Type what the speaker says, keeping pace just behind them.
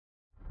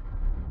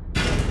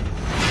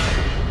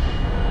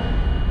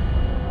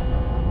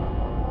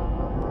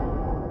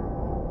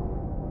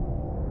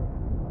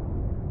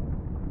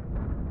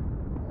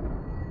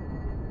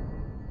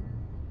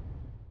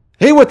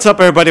Hey, what's up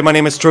everybody, my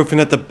name is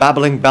Thronefin, the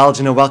Babbling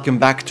Belgian, and welcome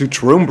back to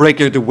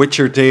Thronebreaker, the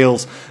Witcher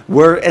Tales.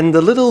 We're in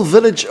the little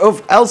village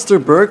of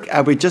Elsterberg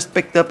and we just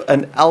picked up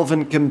an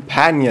elven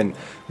companion.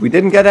 We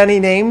didn't get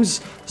any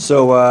names,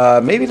 so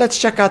maybe let's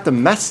check out the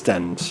mess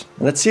tent.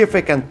 Let's see if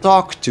we can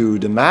talk to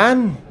the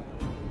man.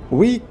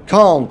 We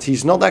can't,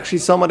 he's not actually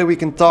somebody we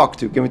can talk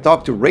to. Can we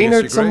talk to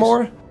Reynard some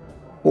more?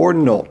 Or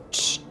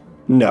not?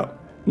 No,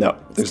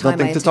 there's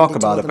nothing to talk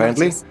about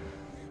apparently.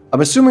 I'm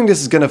assuming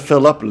this is gonna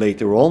fill up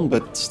later on,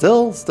 but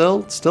still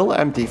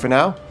empty for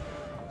now.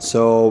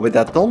 So with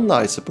that done,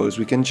 I suppose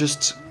we can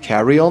just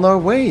carry on our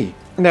way.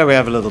 And there we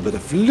have a little bit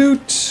of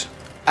loot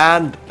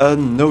and a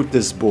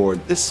notice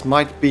board. This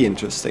might be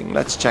interesting.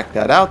 Let's check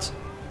that out.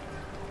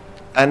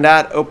 And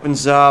that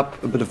opens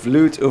up a bit of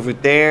loot over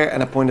there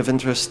and a point of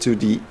interest to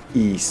the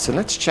east. So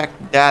let's check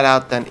that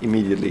out then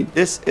immediately.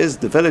 This is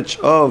the village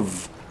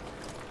of...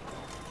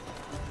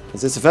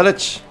 Is this a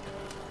village?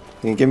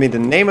 Can you give me the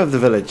name of the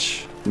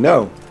village?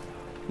 No,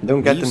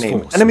 don't get the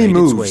name. Enemy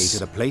moves. Its way to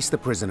the place the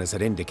prisoners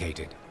had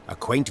indicated, a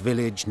quaint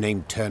village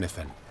named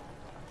Turnifen.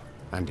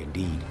 And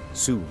indeed,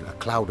 soon a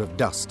cloud of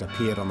dust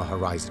appeared on the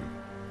horizon.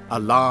 A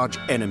large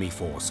enemy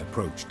force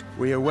approached.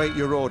 We await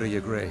your order,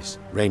 your grace.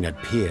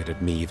 Reynard peered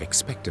at Meve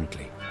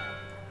expectantly.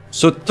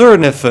 So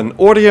Turnifen,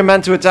 order your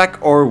men to attack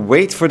or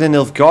wait for the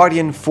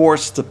Nilfgaardian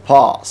force to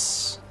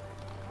pass.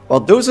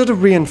 Well, those are the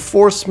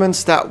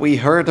reinforcements that we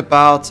heard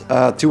about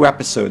 2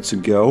 episodes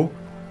ago.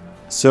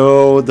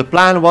 So the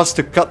plan was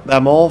to cut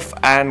them off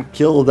and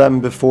kill them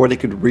before they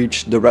could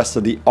reach the rest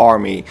of the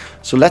army.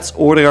 So let's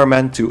order our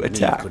men to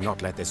attack. Meve could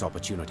not let this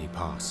opportunity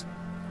pass.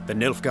 The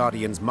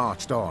Nilfgaardians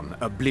marched on,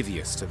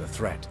 oblivious to the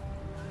threat.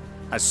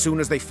 As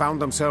soon as they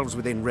found themselves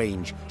within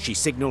range, she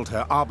signaled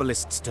her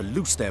arbalists to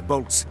loose their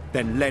bolts,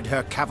 then led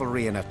her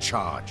cavalry in a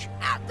charge.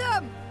 At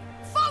them!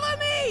 Follow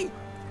me!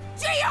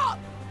 Gee up!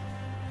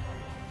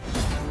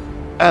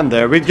 And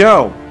there we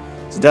go.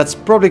 So that's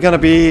probably gonna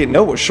be,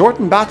 no, a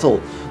shortened battle.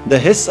 The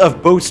hiss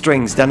of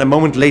bowstrings, then a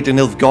moment later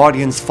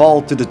Nilfgaardians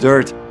fall to the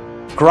dirt.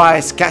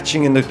 Cries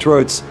catching in their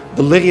throats,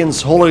 the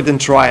Lyrians hollered in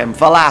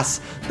triumph. Alas,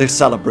 their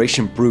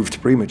celebration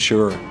proved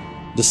premature.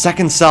 The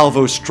second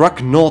salvo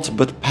struck naught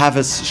but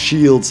Pavis'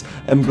 shields,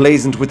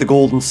 emblazoned with the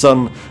golden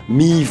sun.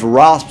 Meve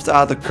rasped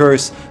out a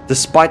curse.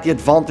 Despite the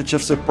advantage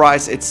of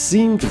surprise, it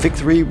seemed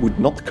victory would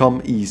not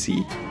come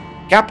easy.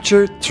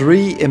 Capture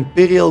 3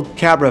 Imperial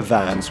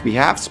caravans. We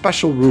have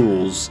special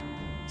rules.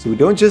 So we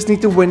don't just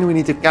need to win, we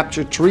need to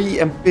capture 3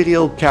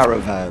 Imperial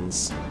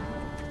caravans.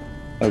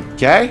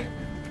 Okay,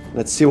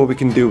 let's see what we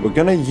can do. We're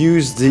gonna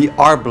use the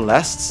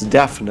arbalests,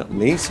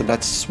 definitely. So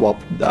let's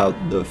swap out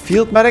the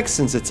field medic,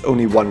 since it's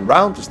only 1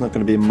 round. There's not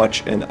gonna be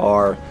much in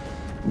our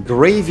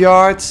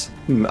graveyard.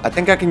 I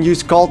think I can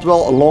use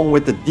Caldwell along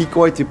with the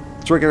decoy to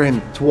trigger him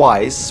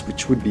twice,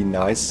 which would be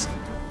nice.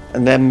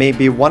 And then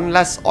maybe 1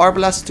 less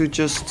arbalest to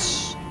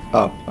just...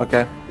 Oh,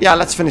 okay. Yeah,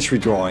 let's finish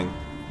redrawing.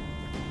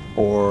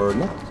 Or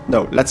not?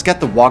 No, let's get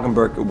the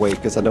Wagenburg away,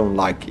 because I don't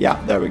like...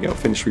 Yeah, there we go.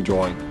 Finish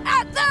redrawing.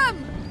 At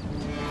them!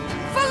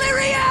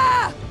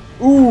 Valyria!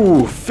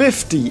 Ooh,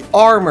 50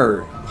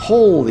 armor.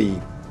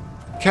 Holy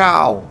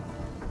cow.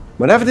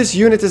 Whenever this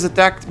unit is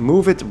attacked,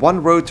 move it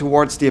 1 row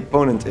towards the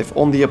opponent. If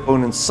on the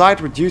opponent's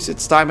side, reduce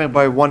its timer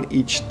by 1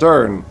 each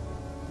turn.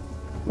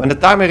 When the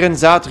timer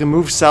runs out,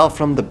 remove cell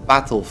from the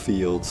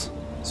battlefield.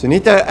 So you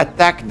need to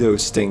attack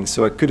those things.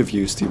 So I could have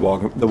used the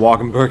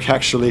Wagenburg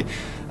actually.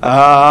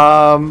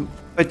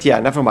 But yeah,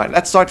 never mind.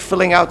 Let's start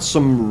filling out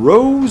some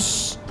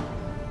rows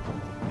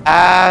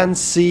and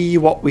see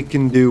what we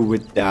can do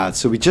with that.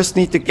 So we just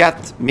need to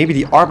get maybe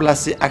the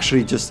arbalest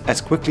actually just as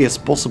quickly as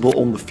possible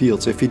on the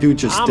field. So if you do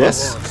just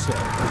this,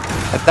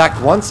 attack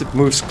once, it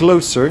moves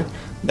closer.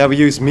 Then we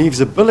use Meve's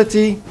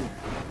ability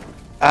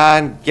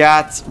and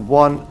get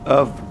one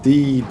of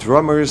the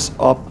drummers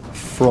up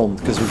front,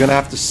 because we're gonna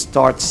have to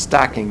start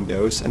stacking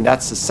those, and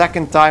that's the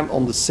 2nd time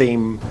on the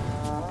same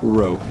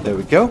row. There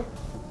we go.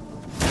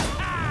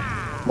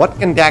 What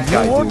can that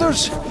guy do?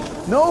 Orders?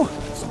 No?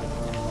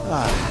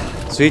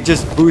 So he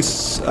just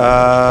boosts,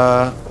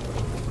 yeah,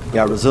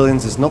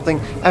 resilience is nothing.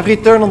 Every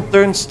turn on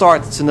turn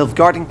start, it's a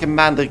Nilfgaardian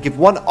commander. Give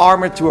 1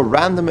 armor to a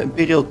random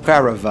Imperial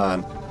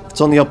caravan. If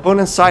it's on the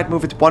opponent's side,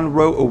 move it 1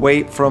 row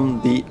away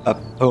from the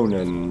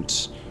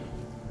opponent.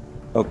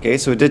 Okay,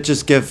 so it did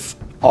just give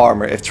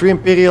armor. If 3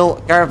 Imperial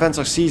caravans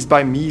are seized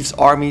by Meve's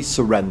army,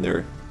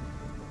 surrender.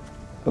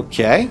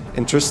 Okay,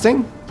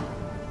 interesting.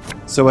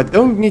 So I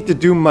don't need to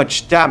do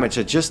much damage,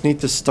 I just need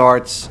to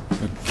start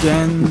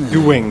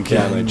doing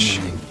damage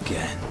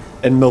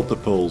in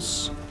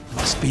multiples.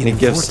 And it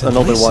gives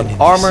another 1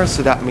 armor,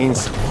 so that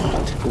means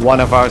 1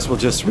 of ours will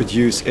just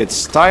reduce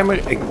its timer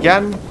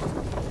again.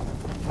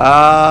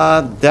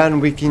 Then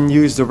we can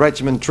use the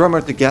regiment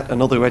drummer to get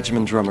another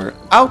regiment drummer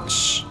out.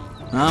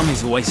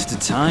 Army's a waste of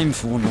time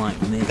for one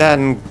like me.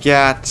 Then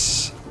get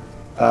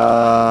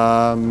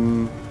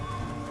an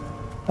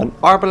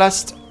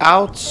arbalest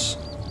out.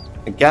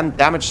 Again,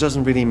 damage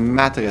doesn't really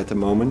matter at the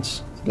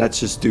moment. Let's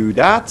just do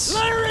that.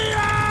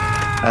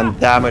 And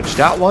damage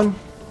that one.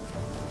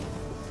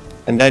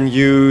 And then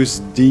use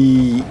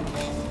the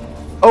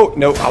Oh,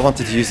 no, I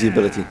wanted to use the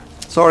ability.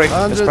 Sorry,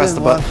 just pressed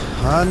the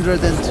 101, button.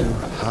 102,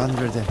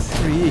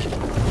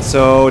 103.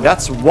 So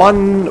that's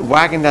one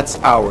wagon that's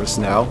ours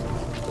now.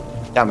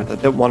 Damn it, I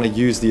didn't want to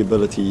use the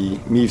ability,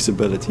 Meave's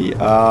ability.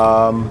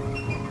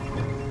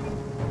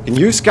 Can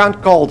use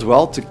Count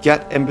Caldwell to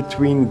get in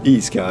between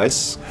these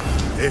guys.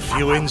 If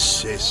you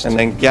insist. And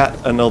then get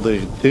another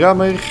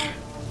drummer.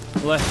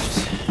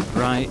 Left,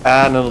 right.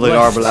 And another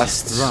left,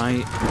 arbalest.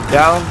 right.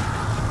 Down.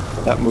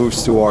 That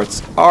moves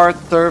towards our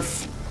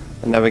turf.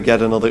 And then we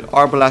get another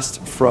arbalest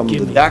from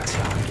the deck.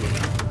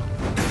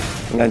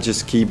 And then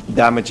just keep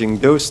damaging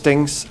those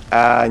things.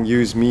 And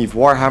use Meave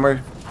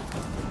Warhammer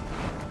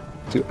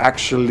to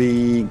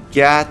actually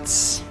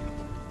get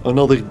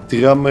another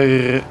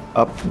drummer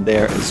up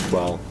there as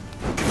well.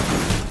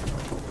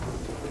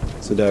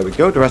 So there we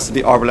go. The rest of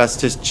the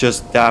arbalests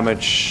just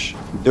damage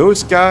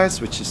those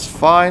guys, which is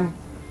fine.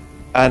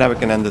 And now we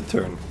can end the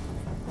turn.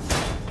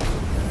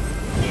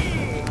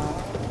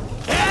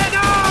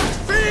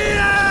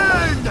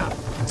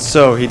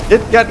 So he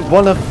did get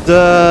one of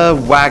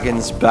the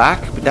wagons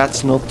back, but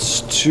that's not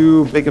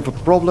too big of a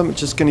problem. I'm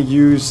just gonna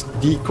use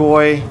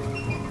decoy.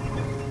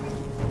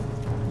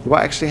 Do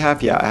I actually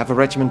have? Yeah, I have a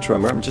regiment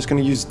drummer. I'm just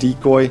gonna use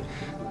decoy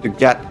to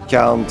get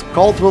Count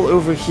Caldwell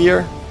over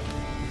here.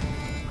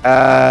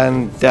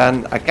 And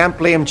then I can't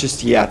play him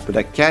just yet, but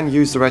I can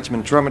use the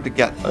regiment drummer to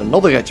get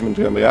another regiment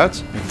drummer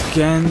out.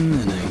 Again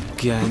and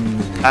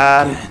again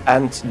and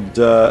end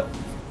the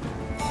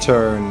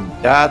turn.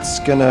 That's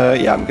gonna...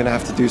 Yeah, I'm gonna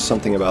have to do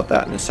something about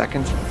that in a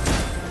second.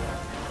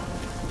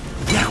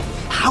 Now,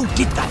 how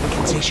did that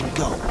incantation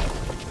go?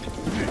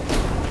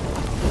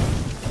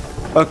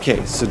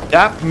 Okay, so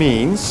that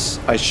means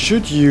I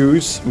should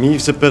use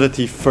Meave's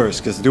ability first,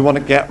 because I do want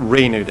to get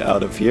Reynard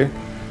out of here.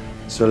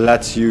 So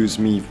let's use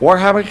Meave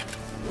Warhammer.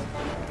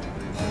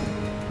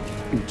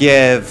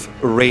 Give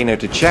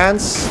Reynard a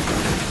chance.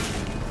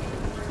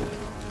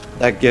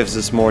 That gives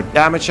us more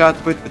damage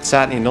output, but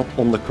sadly not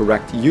on the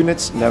correct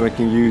units. Now we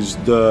can use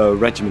the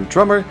regiment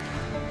drummer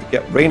to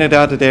get Reynard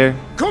out of there.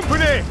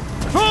 Company,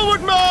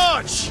 forward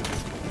march!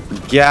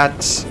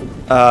 Get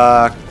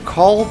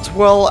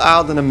Caldwell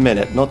out in a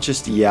minute, not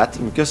just yet.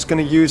 I'm just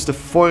gonna use the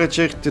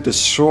Forager to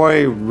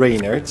destroy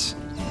Reynard.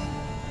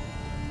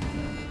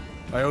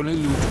 I only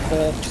loot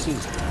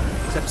corpses,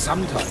 except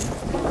sometimes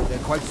they're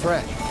quite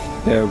fresh.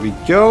 There we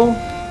go.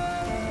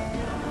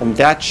 And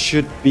that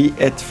should be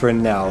it for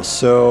now.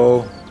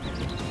 So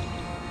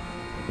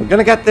we're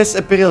gonna get this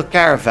Imperial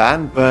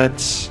Caravan,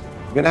 but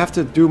we're gonna have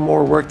to do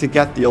more work to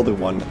get the other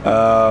one.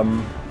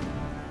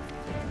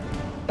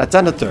 Let's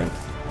end the turn.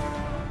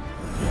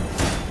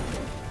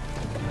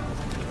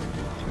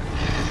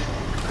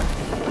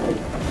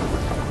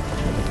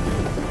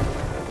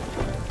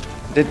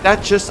 Did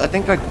that just... I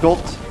think I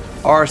got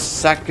our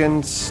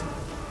second...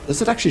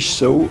 Does it actually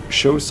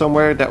show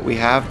somewhere that we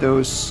have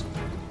those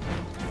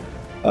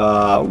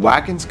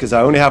wagons? Because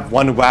I only have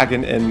one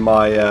wagon in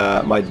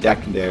my my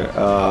deck there.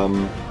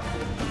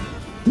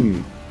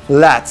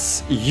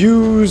 Let's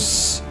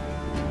use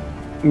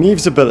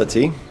Meave's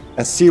ability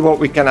and see what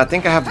we can... I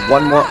think I have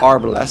one more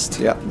arbalest.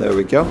 Yeah, there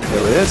we go.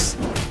 There it is.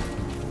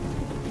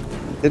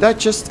 Did I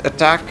just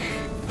attack?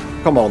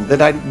 Come on,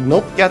 did I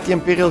not get the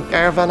Imperial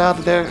Caravan out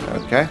of there?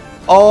 Okay.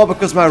 Oh,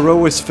 because my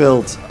row is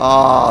filled.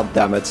 Ah,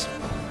 damn it.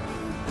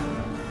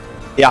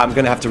 Yeah, I'm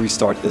gonna have to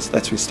restart this.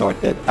 Let's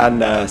restart it.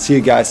 And see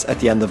you guys at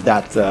the end of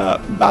that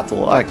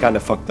battle. I kind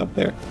of fucked up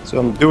there. So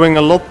I'm doing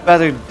a lot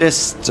better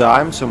this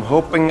time. So I'm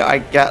hoping I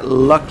get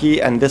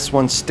lucky and this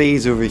one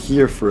stays over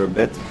here for a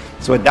bit.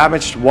 So I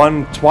damaged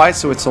one twice,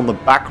 so it's on the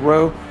back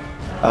row.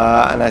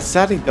 And I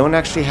sadly don't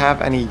actually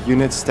have any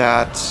units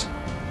that...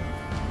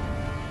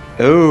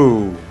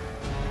 Oh.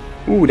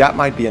 Ooh, that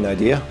might be an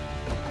idea.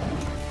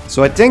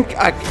 So I think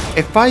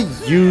if I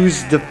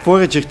use the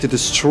Forager to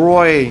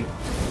destroy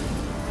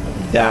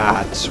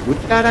that, would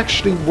that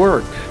actually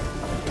work?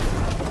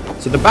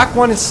 So the back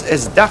one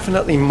is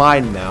definitely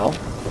mine now.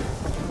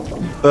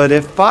 But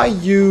if I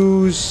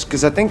use...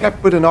 Because I think I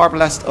put an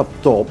arbalest up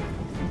top.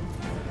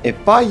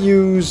 If I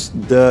use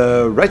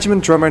the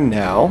regiment drummer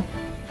now,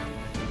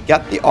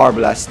 get the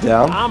arbalest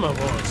down,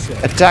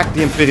 attack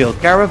the Imperial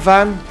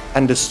Caravan,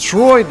 and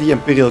destroy the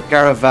Imperial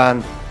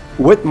Caravan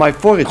with my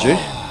Forager...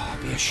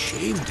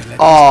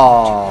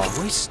 Oh.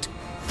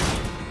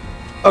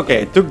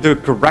 Okay, it took the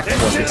correct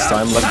one this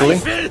time,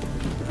 luckily.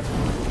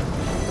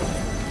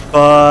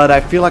 But I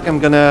feel like I'm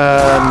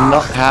gonna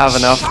not have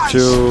enough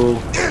to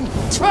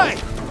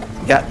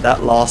get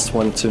that last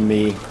one to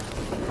me.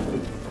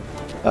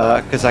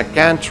 Because I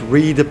can't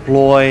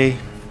redeploy...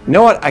 You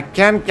know what? I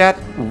can get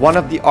one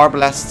of the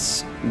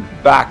arbalests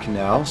back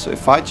now. So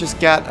if I just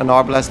get an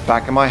arbalest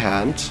back in my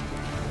hand...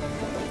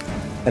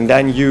 and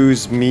then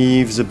use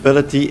Meave's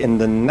ability in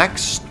the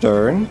next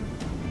turn,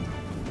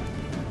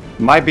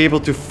 might be able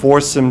to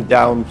force him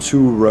down 2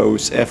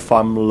 rows if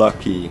I'm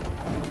lucky.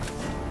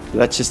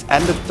 Let's just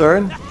end the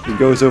turn. He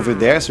goes over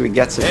there, so he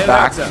gets it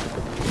back.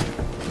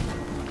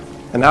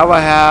 And now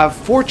I have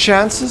 4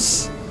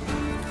 chances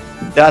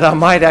that I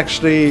might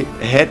actually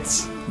hit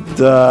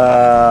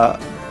the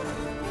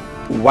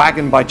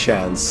wagon by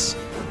chance.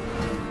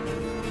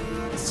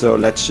 So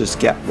let's just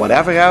get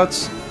whatever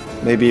out.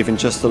 Maybe even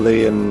just a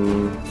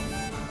Lyrian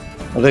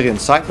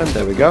Sightman.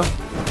 There we go.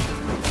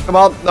 Come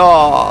on.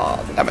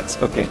 Oh, damn it.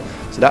 Okay.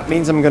 So that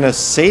means I'm gonna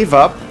save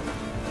up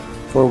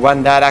for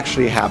when that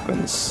actually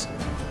happens.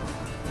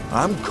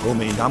 I'm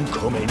coming, I'm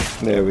coming.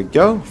 There we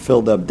go.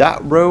 Filled up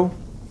that row.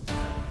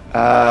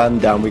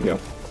 And down we go.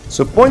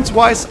 So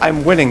points-wise,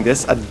 I'm winning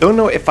this. I don't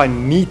know if I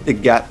need to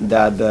get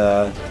that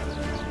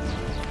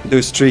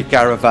those 3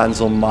 caravans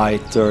on my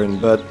turn,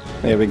 but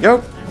there we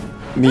go.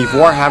 Me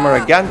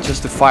Warhammer again,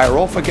 just to fire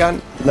off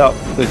again. No,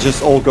 they're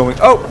just all going...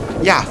 Oh,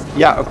 yeah,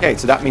 okay.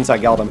 So that means I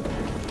got them.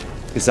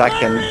 Because I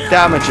can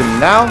damage him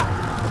now.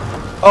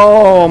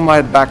 Oh,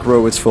 my back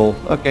row is full.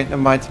 Okay, never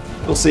mind.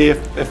 We'll see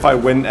if I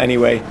win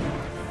anyway.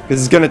 Because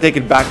it's going to take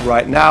it back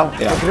right now.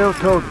 Yeah.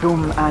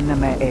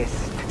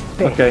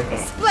 Okay.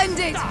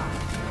 Splendid!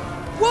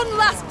 One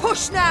last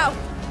push now!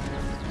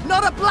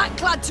 Not a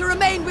blackclad to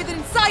remain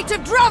within sight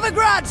of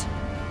Dravigrad!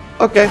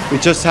 Okay, we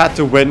just had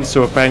to win,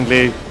 so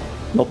apparently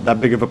not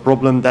that big of a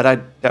problem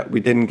that we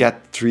didn't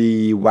get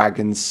 3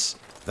 wagons.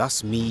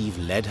 Thus Meve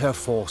led her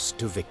force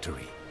to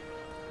victory.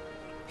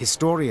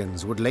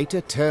 Historians would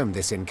later term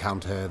this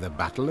encounter the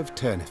Battle of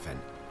Turnifen.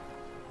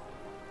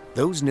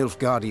 Those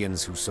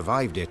Nilfgaardians who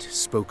survived it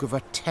spoke of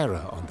a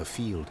terror on the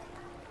field.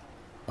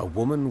 A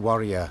woman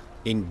warrior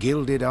in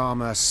gilded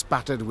armor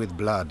spattered with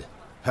blood,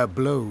 her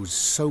blows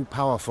so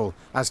powerful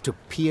as to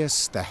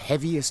pierce the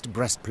heaviest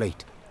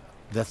breastplate,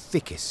 the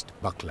thickest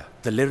buckler.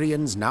 The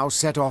Lyrians now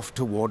set off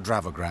toward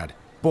Dravigrad,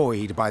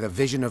 buoyed by the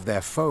vision of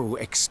their foe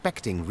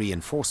expecting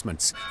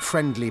reinforcements,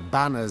 friendly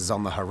banners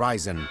on the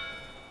horizon,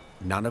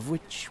 none of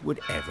which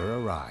would ever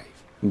arrive.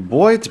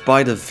 Buoyed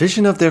by the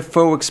vision of their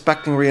foe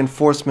expecting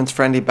reinforcements,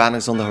 friendly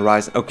banners on the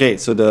horizon. Okay,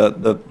 so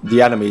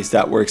the enemies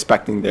that were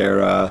expecting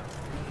their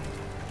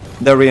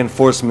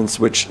reinforcements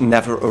which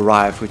never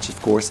arrive, which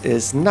of course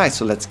is nice.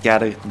 So let's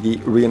gather the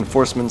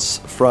reinforcements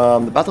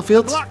from the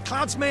battlefield.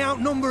 Blackclads may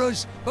outnumber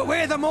us, but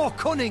we're the more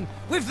cunning,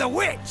 with the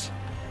wit.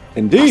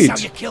 Indeed.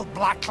 That's how you kill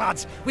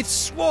blackclads, with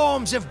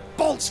swarms of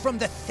bolts from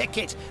the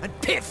thicket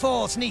and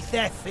pitfalls neath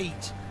their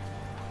feet.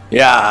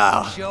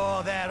 Yeah.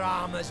 Sure, their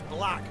armor's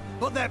black,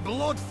 but their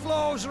blood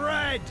flows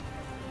red.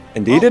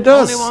 Indeed it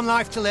does. Only one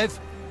life to live.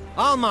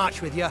 I'll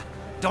march with you,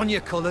 don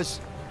your colours.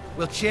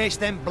 We'll chase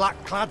them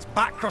blackclads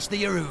back across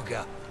the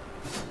Yaruga.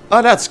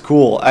 Oh, that's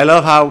cool. I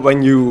love how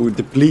when you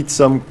deplete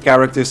some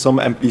characters, some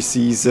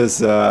NPCs as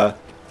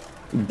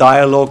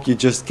dialogue, you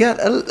just get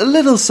a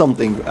little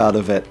something out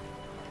of it.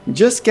 You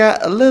just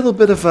get a little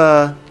bit of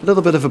a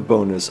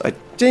bonus. I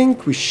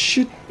think we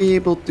should be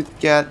able to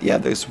get... Yeah,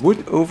 there's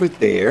wood over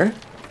there.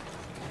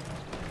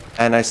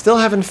 And I still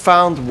haven't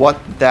found what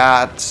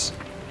that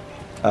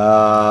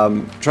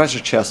treasure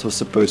chest was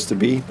supposed to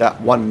be.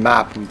 That one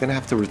map. I'm gonna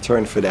have to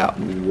return for that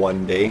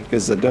one day,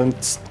 because I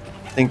don't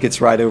think it's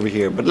right over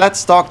here. But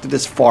let's talk to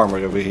this farmer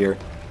over here.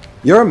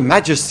 Your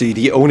Majesty,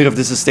 the owner of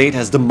this estate,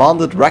 has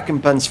demanded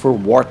recompense for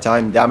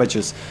wartime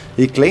damages.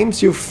 He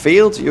claims you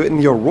failed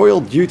in your royal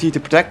duty to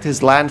protect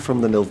his land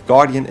from the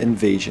Nilfgaardian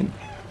invasion.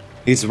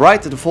 He's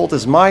right, the fault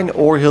is mine,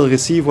 or he'll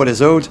receive what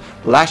is owed.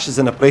 Lashes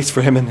in a place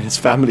for him and his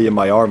family in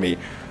my army.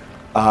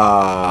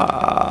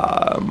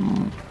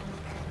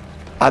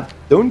 I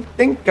don't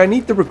think I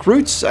need the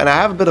recruits, and I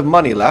have a bit of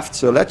money left,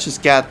 so let's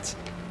just get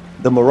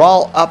the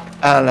morale up,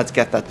 and let's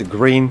get that to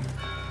green.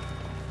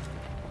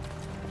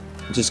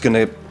 I'm just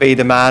gonna pay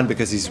the man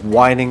because he's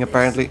whining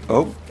apparently.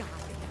 Oh.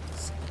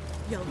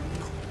 You'll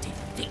not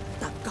defeat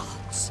the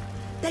gods.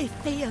 They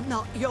fear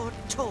not your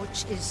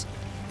torches.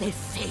 They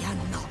fear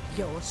not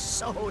your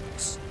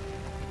swords.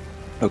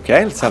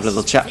 Okay, let's have a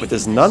little chat with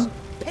this nun.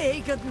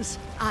 Pagans,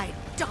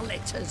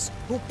 idolaters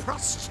who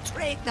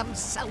prostrate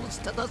themselves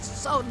to the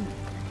sun.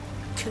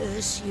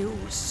 Curse you,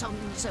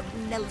 sons of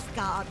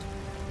Nilfgaard.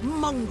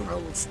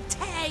 Mongrels,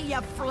 tear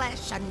your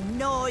flesh and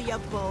gnaw your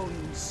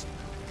bones.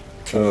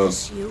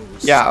 Curse you,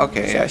 yeah,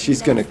 okay, yeah,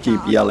 she's gonna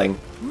keep yelling.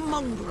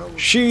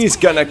 She's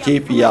gonna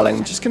keep yelling.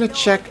 I'm just gonna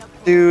check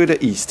to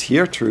the east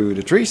here through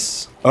the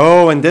trees.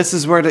 Oh, and this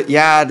is where the...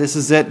 Yeah, this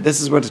is it. This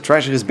is where the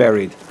treasure is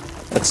buried.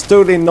 That's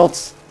totally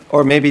not...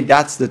 Or maybe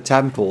that's the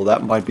temple.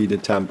 That might be the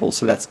temple.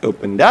 So let's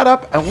open that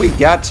up. And we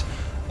get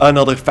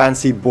another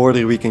fancy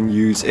border we can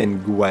use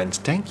in Gwent.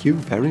 Thank you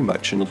very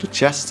much. Another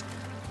chest.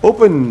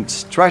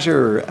 Opened.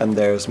 Treasure. And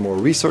there's more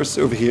resources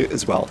over here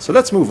as well. So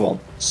let's move on.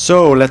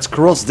 So let's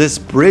cross this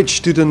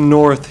bridge to the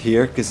north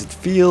here. Because it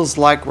feels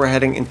like we're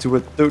heading into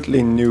a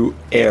totally new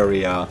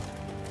area.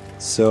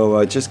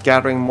 So just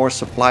gathering more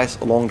supplies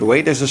along the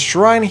way. There's a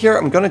shrine here.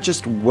 I'm gonna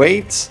just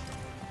wait.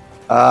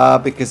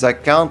 Because I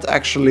can't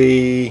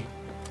actually...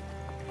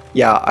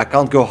 Yeah, I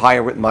can't go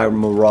higher with my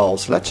morale,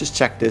 so let's just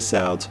check this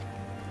out.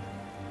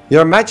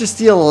 Your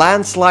Majesty, a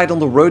landslide on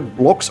the road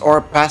blocks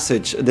our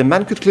passage. The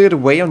men could clear the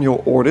way on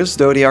your orders,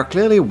 though they are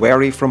clearly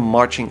wary from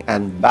marching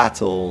and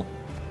battle.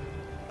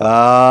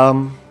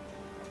 None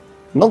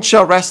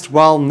shall rest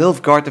while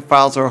Nilfgaard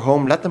defiles our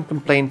home. Let them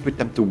complain, put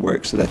them to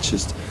work. So let's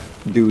just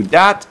do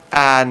that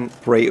and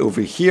pray over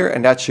here,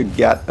 and that should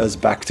get us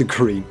back to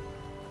green.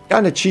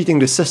 Kind of cheating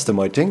the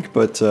system, I think,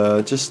 but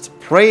just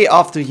pray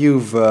after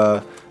you've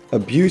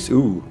abused...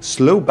 Ooh,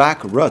 slow back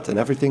rut and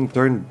everything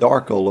turned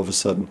dark all of a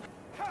sudden.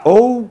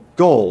 Oh,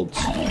 God.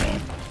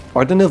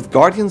 Are the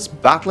Nilfgaardians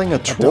battling a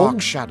troll? A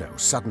dark shadow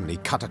suddenly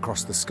cut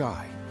across the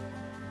sky.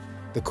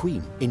 The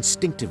Queen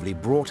instinctively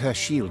brought her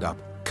shield up,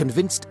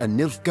 convinced a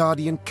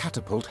Nilfgaardian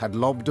catapult had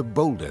lobbed a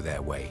boulder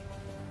their way.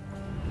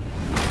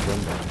 When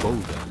the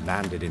boulder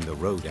landed in the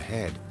road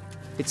ahead,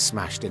 it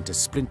smashed into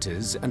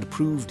splinters and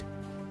proved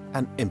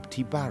an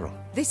empty barrel.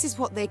 This is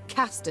what they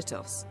cast at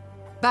us.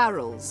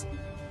 Barrels.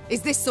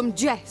 Is this some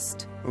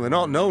jest? Well, they're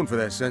not known for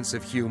their sense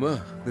of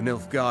humour, the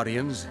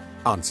Nilfgaardians,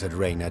 answered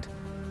Reynard.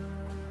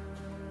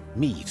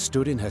 Meve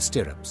stood in her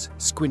stirrups,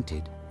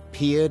 squinted,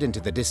 peered into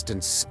the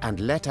distance, and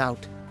let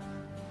out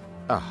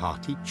a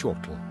hearty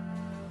chortle.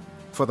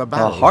 For the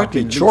barrel had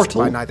been loosed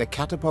by neither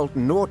catapult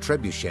nor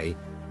trebuchet,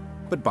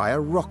 but by a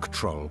rock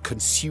troll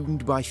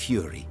consumed by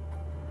fury.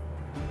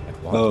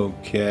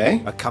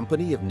 Okay. A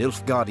company of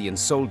Nilfgaardian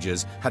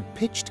soldiers had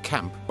pitched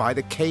camp by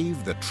the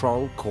cave the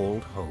troll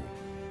called home.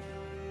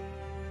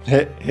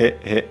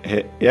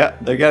 Yeah,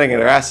 they're getting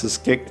their asses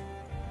kicked.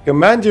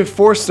 Command your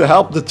force to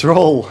help the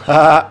troll.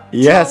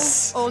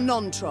 Yes. Troll or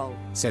non-troll?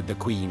 Said the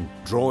Queen,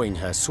 drawing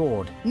her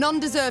sword. None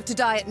deserve to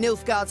die at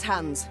Nilfgaard's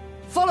hands.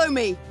 Follow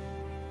me.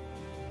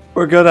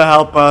 We're gonna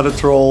help out a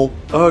troll.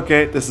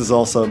 Okay, this is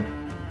awesome.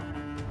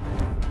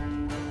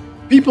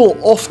 People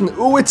often...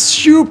 Oh, it's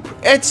Shoop!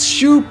 It's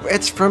Shoop!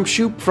 It's from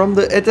Shoop, from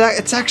the...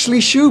 It's actually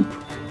Shoop!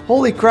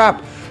 Holy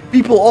crap!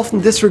 People often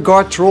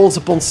disregard trolls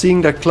upon seeing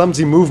their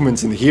clumsy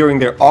movements and hearing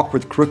their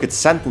awkward, crooked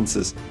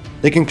sentences.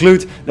 They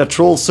conclude that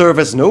trolls serve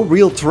as no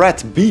real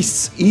threat,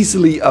 beasts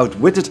easily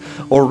outwitted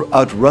or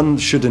outrun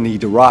should a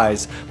need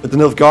arise. But the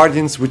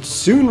Nilfgaardians would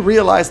soon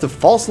realize the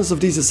falseness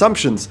of these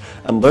assumptions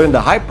and learn the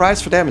high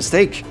price for their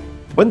mistake.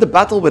 Win the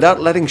battle without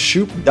letting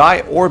Shoop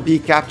die or be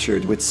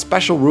captured, with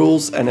special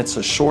rules, and it's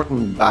a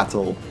shortened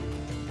battle.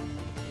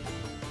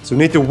 So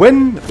we need to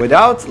win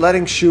without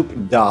letting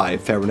Shoop die.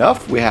 Fair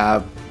enough, we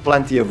have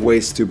plenty of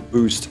ways to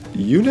boost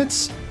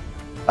units.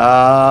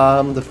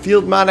 The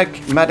field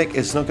medic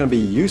is not going to be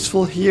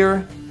useful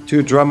here.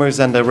 2 drummers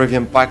and the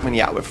Rivian pikeman,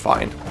 yeah, we're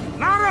fine.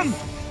 Laram,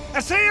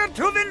 essayr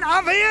to the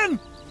Avian!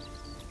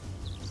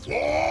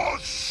 For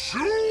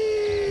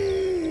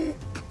Shoop!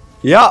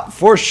 Yeah,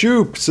 for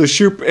Shoop. So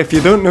Shoop, if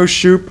you don't know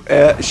Shoop,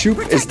 Shoop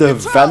is the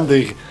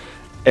vendor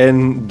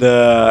in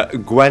the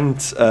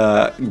Gwent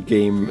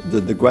game,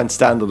 the Gwent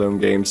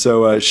standalone game.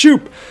 So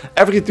Shoop,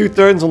 every 2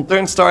 turns on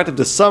turn start, if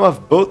the sum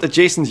of both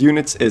adjacent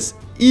units is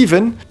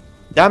even,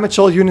 damage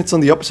all units on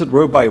the opposite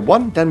row by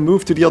 1, then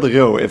move to the other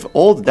row. If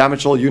all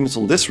damage all units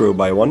on this row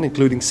by 1,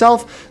 including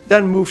self,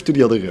 then move to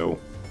the other row.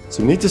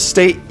 So we need to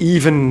stay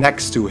even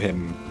next to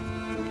him.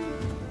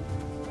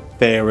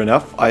 Fair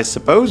enough, I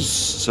suppose.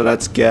 So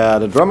let's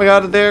get a drummer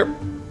out of there.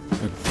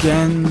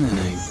 Again and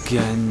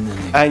again and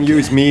again. And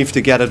use Meve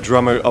to get a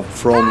drummer up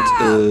front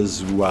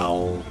as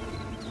well.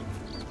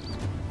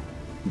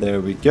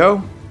 There we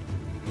go.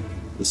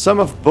 The sum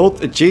of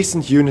both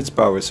adjacent units'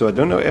 power. So I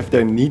don't know if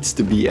there needs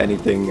to be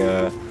anything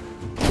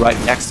right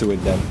next to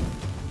it then.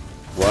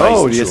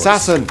 Oh, the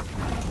assassin!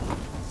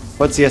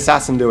 What's the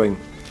assassin doing?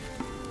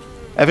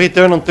 Every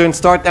turn on turn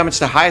start, damage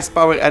the highest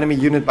power enemy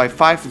unit by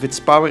 5 if its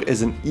power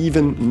is an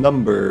even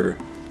number.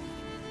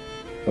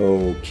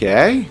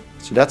 Okay,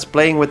 so that's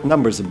playing with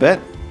numbers a bit.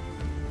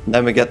 And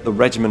then we get the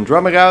regiment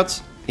drummer out.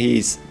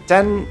 He's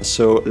 10,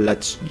 so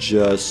let's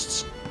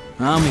just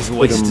Army's a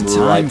waste of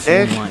time for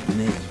him like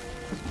me.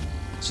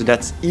 So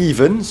that's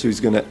even, so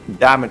he's gonna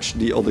damage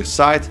the other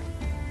side.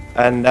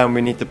 And then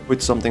we need to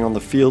put something on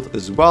the field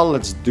as well.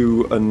 Let's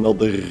do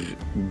another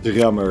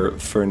drummer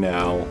for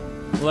now.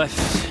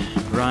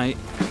 Left, right,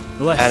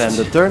 left, and then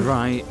the turn.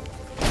 Right.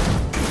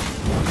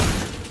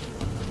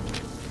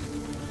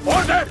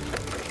 Order!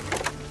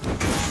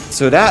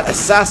 So that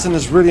assassin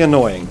is really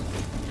annoying.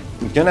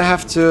 We're gonna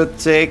have to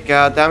take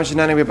damage an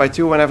enemy by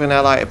 2 whenever an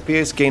ally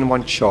appears, gain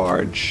 1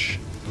 charge.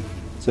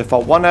 So if I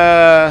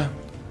wanna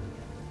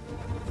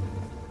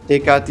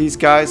take out these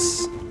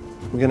guys,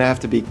 we're gonna have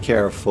to be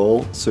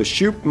careful. So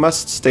Shoop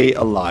must stay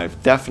alive.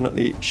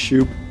 Definitely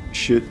Shoop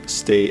should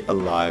stay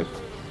alive.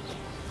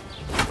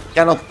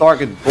 Cannot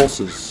target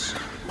bosses.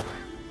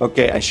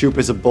 Okay, and Shoop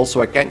is a boss,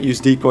 so I can't use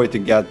decoy to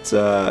get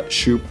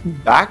Shoop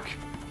back.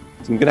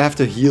 So I'm gonna have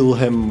to heal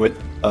him with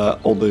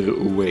other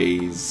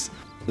ways.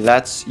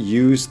 Let's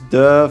use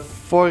the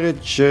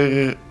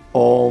forager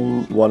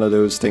on one of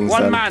those things.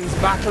 One then. man's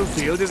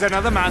battlefield is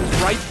another man's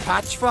right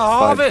patch for 5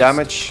 harvest.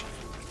 damage.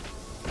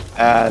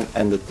 And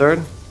end the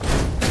turn.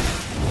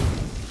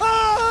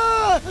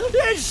 Ah!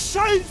 It's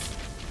safe!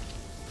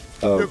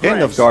 Okay,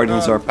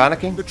 Nilfgaardians are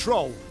panicking. The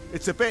troll.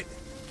 It's a bit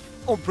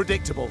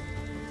unpredictable.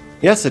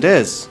 Yes, it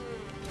is.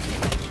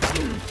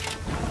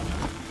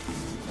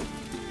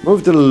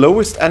 Move the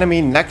lowest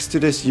enemy next to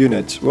this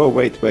unit. Whoa,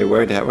 wait,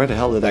 where the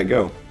hell did I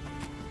go?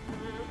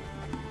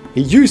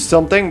 He used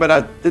something, but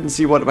I didn't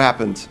see what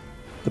happened.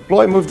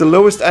 Deploy, move the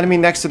lowest enemy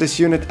next to this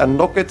unit and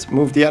lock it.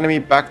 Move the enemy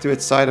back to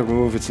its side and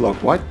remove its lock.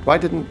 Why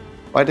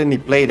didn't he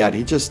play that?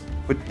 He just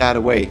put that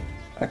away?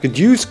 I could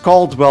use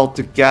Caldwell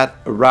to get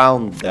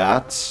around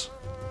that.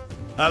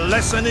 A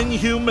lesson in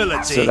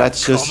humility. So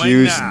let's just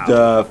use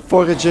the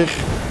Forager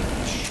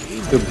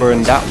to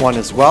burn that one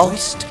as well.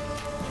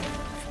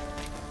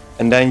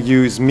 And then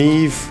use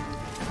Meave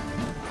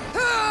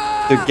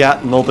to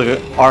get another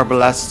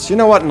Arbalest. You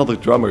know what? Another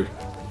drummer.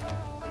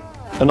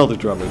 Another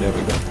drummer. There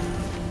we go.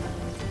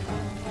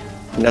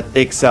 And that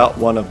takes out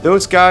one of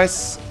those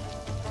guys.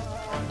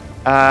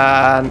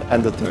 And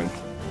end the turn.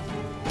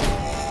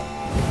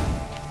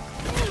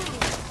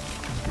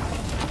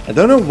 I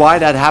don't know why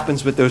that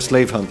happens with those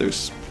slave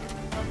hunters.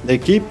 They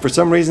keep, for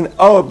some reason...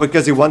 Oh,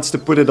 because he wants to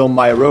put it on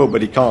my row,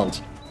 but he can't.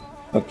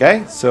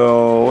 Okay,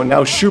 so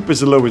now Shoop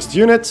is the lowest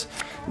unit.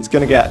 He's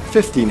gonna get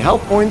 15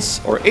 health points,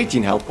 or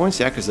 18 health points,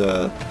 yeah, because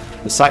the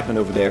Sideman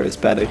over there is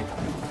better.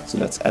 So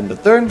let's end the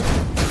turn.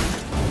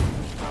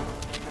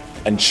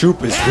 And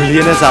Shoop is really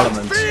in his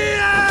element.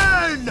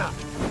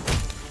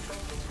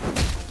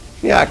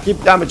 Yeah,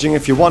 keep damaging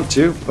if you want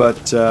to, but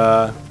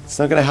it's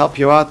not gonna help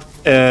you out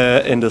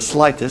in the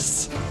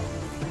slightest.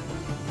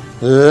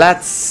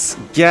 Let's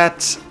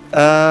get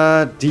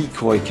a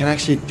decoy. Can I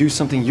actually do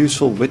something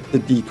useful with the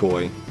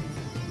decoy?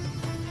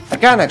 I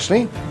can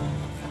actually.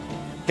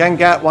 Can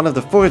get one of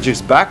the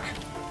foragers back.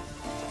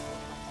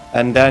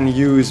 And then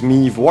use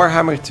Meave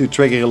Warhammer to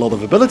trigger a lot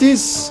of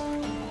abilities.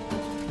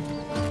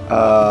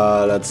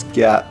 Let's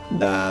get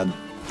that.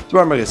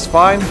 Drummer is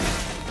fine.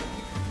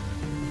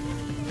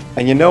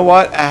 And you know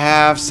what? I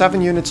have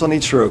 7 units on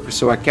each row,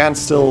 so I can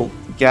still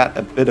get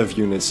a bit of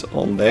units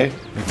on there.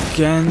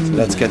 Again. So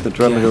let's get the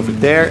drummer over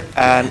there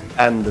and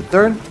end the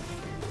turn.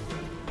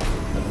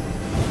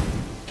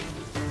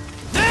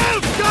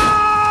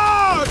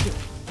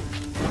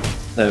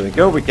 There we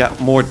go, we got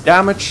more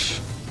damage.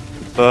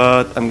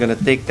 But I'm gonna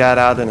take that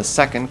out in a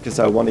second because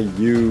I want to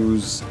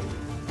use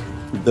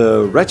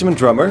the regiment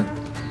drummer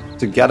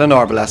to get an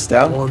Arbalest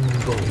down.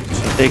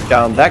 Take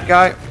down that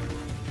guy.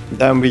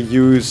 Then we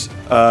use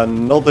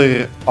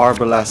another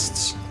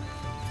Arbalest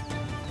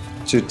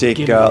to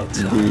take out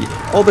the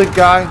other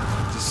guy,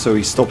 so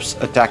he stops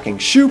attacking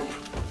Shoop.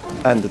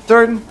 And the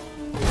turn.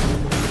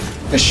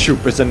 The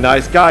Shoop is a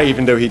nice guy,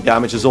 even though he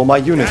damages all my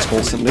units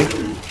constantly.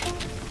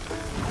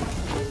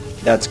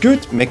 That's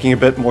good, making a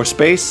bit more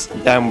space.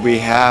 Then we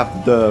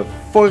have the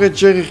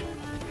Forager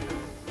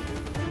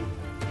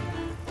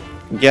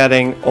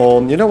getting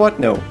on... You know what?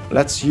 No,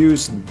 let's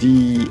use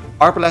the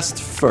Arbalest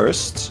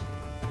first.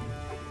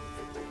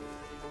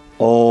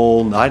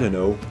 On, I don't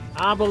know,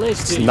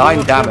 it's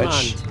 9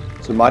 damage.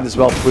 So might as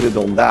well put it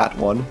on that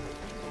one.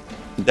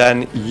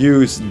 Then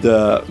use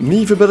the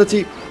Meave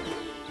ability.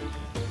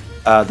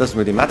 Doesn't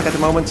really matter at the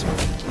moment.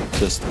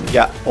 Just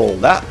get all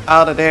that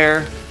out of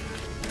there.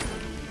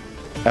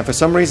 And for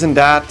some reason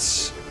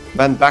that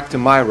went back to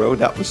my row.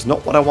 That was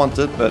not what I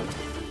wanted, but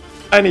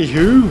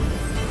anywho.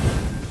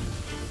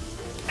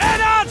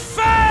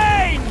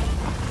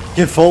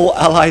 Give all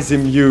allies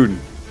immune.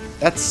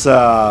 That's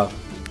not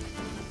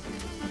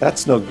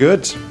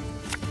good.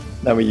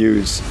 Then we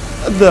use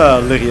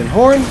the Lyrian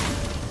Horn.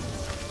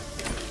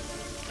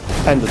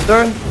 And the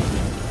turn.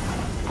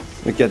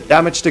 We get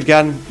damaged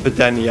again, but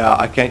then yeah,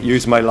 I can't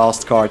use my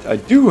last card. I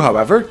do,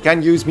 however,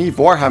 can use me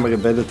Warhammer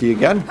ability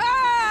again.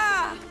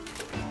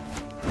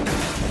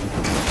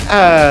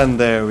 And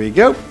there we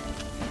go.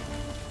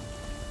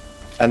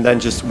 And then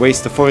just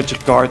waste the Forager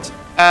card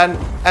and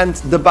end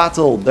the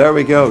battle. There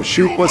we go.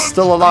 Shoop was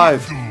still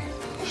alive.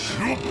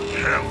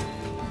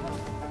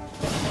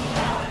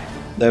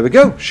 There we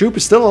go. Shoop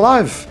is still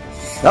alive.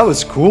 That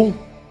was cool.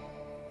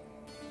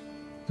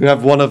 We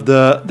have one of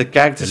the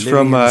characters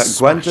from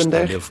Gwent in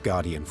there. The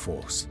Nilfgaardian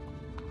force.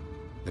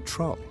 The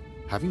troll,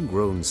 having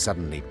grown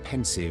suddenly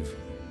pensive,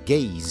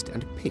 gazed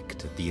and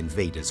picked at the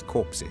invaders'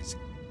 corpses.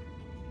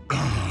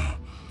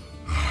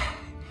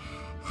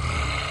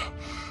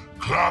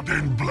 Clad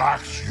in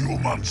blacks,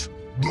 humans.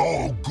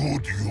 No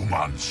good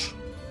humans.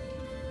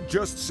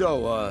 Just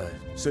so,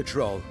 Sir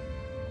Troll.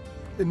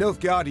 The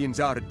Nilfgaardians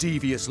are a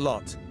devious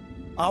lot.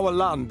 Our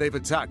land they've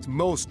attacked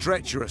most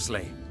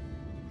treacherously.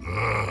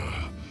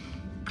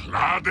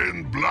 Clad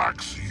in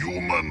blacks,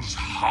 humans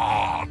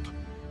hard.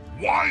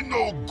 Why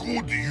no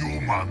good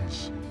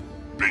humans?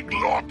 Big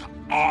lot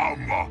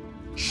armor.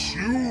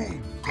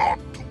 You got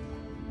to.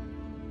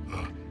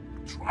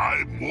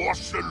 Try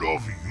morsel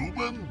of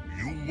human,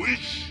 you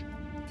wish?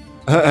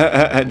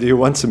 Do you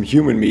want some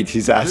human meat,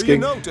 he's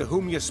asking. Do you know to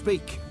whom you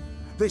speak?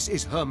 This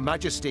is Her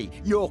Majesty,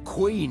 your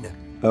queen.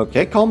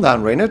 Okay, calm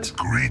down, Reynard.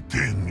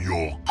 Greeting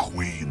your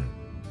queen.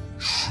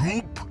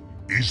 Shoop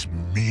is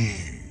me.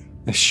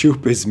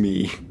 Shoop is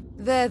me.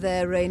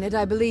 There, Reynard.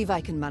 I believe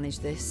I can manage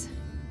this.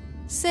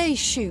 Say,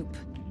 Shoop,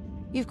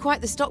 you've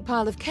quite the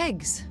stockpile of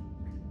kegs.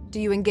 Do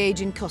you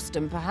engage in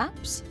custom,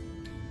 perhaps?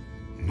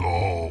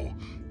 No.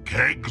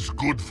 Kegs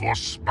good for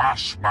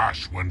smash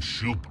when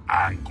Shoop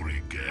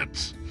angry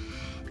gets.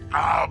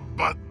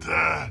 But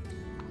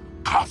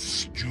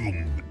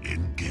costume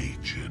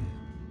engaging.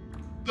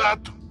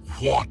 That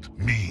what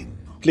mean?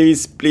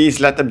 Please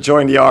let them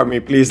join the army.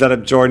 Please let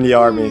them join the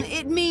army.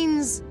 It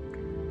means...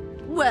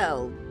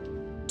 well,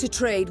 To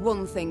trade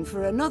one thing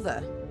for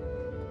another,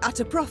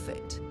 at a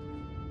profit.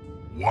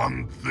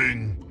 One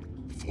thing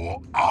for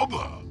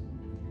other.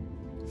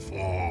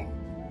 For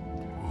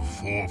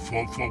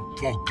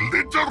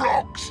glitter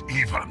rocks,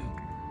 even.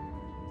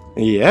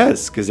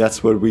 Yes, because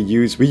that's what we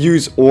use. We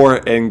use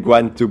ore and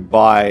Gwent to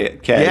buy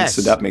kegs, Yes,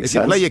 so that makes if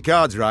sense. you play your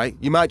cards right,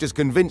 you might just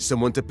convince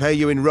someone to pay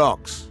you in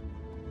rocks.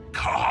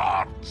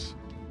 Cards.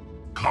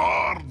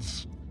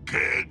 Cards.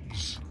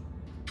 Kegs.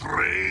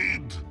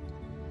 Trade.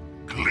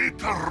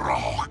 Glitter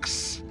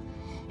rocks.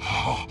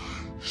 Oh,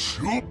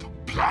 Shoop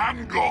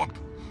plan god.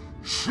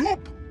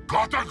 Shoop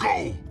gotta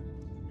go.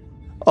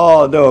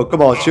 Oh no,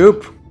 come on,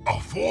 Shoop.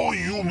 Afore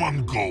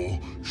human go,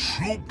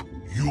 Shoop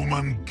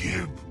human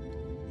give.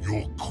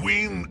 Your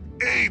queen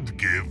aid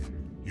give,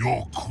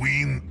 your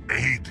queen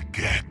aid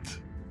get.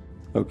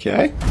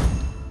 Okay.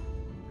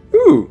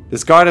 Ooh,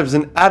 this card has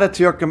been added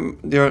to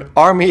your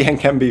army and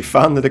can be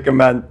found in the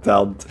command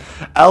tent.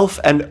 Elf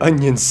and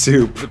onion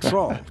soup. The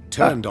troll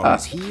turned on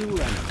his heel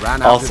and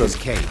ran out Awesome. of his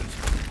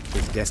cave,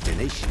 his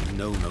destination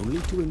known only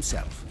to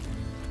himself.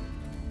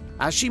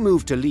 As she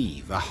moved to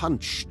leave, a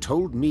hunch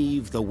told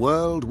Meve the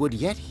world would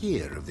yet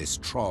hear of this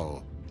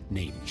troll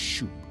named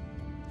Shoop.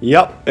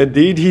 Yep,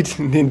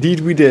 indeed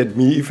we did,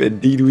 Meve.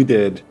 Indeed we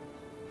did.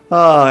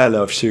 Ah, I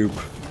love Shoop.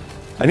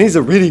 And he's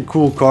a really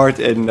cool card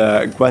in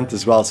Gwent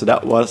as well, so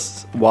that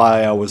was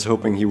why I was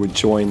hoping he would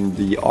join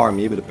the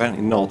army, but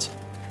apparently not.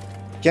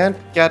 Can't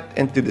get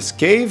into this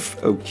cave,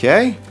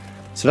 okay.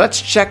 So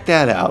let's check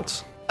that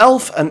out.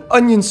 Elf and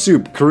Onion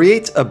Soup.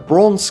 Create a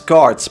bronze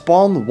card.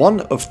 Spawn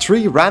one of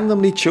 3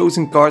 randomly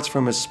chosen cards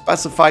from a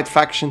specified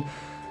faction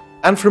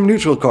and from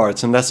neutral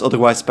cards unless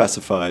otherwise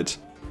specified.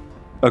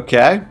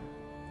 Okay.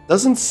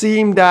 Doesn't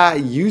seem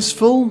that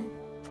useful.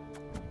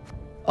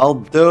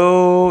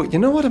 Although, you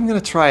know what? I'm gonna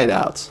try it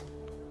out.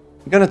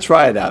 I'm gonna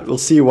try it out. We'll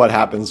see what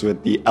happens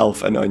with the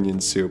Elf and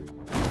Onion Soup.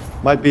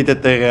 Might be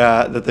that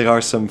there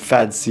are some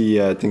fancy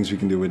things we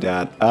can do with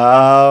that.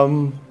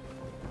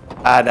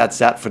 That's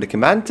that for the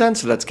command tent,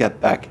 so let's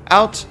get back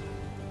out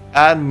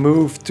and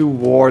move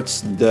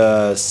towards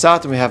the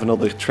south, and we have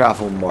another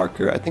travel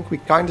marker. I think we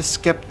kind of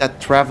skipped that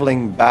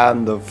traveling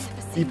band of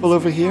people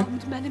over here.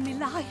 Men in me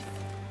life,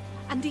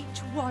 and each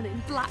one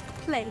in black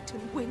plate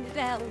and winged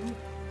elm.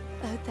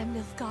 Heard them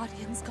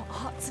Nilfgaardians got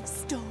hearts of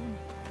stone,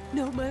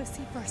 no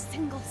mercy for a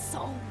single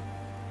soul.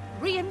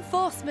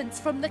 Reinforcements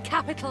from the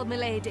capital,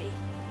 milady.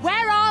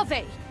 Where are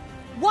they?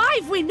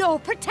 Why've we no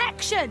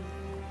protection?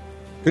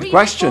 Good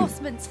question.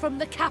 Reinforcements from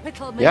the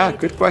capital, milady. Yeah,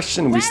 good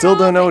question. We still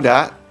don't know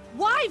that.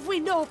 Why've we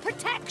no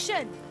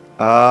protection?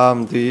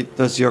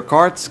 Does your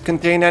cards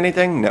contain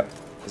anything? No,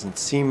 doesn't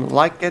seem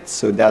like it.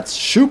 So that's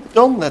Shoop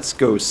done. Let's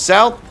go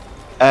south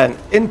and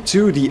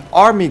into the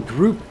Army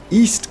Group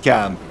East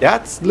camp.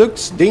 That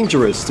looks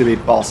dangerous to be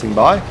passing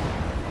by.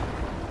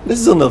 This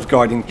is a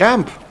Nilfgaardian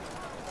camp.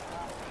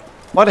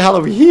 Why the hell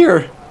are we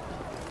here?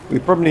 We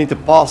probably need to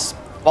pass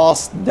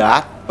past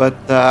that,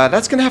 but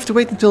that's gonna have to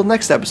wait until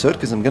next episode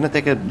because I'm gonna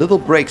take a little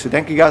break. So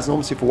thank you guys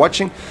enormously for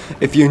watching.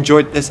 If you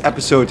enjoyed this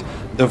episode,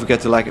 don't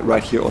forget to like it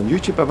right here on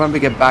YouTube. And when we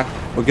get back,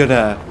 we're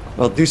gonna,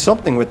 well, do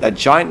something with that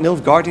giant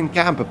Nilfgaardian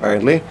camp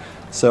apparently.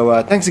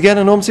 So thanks again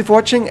enormously for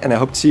watching, and I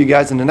hope to see you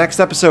guys in the next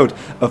episode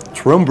of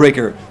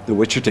Thronebreaker: The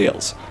Witcher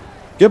Tales.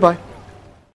 Goodbye.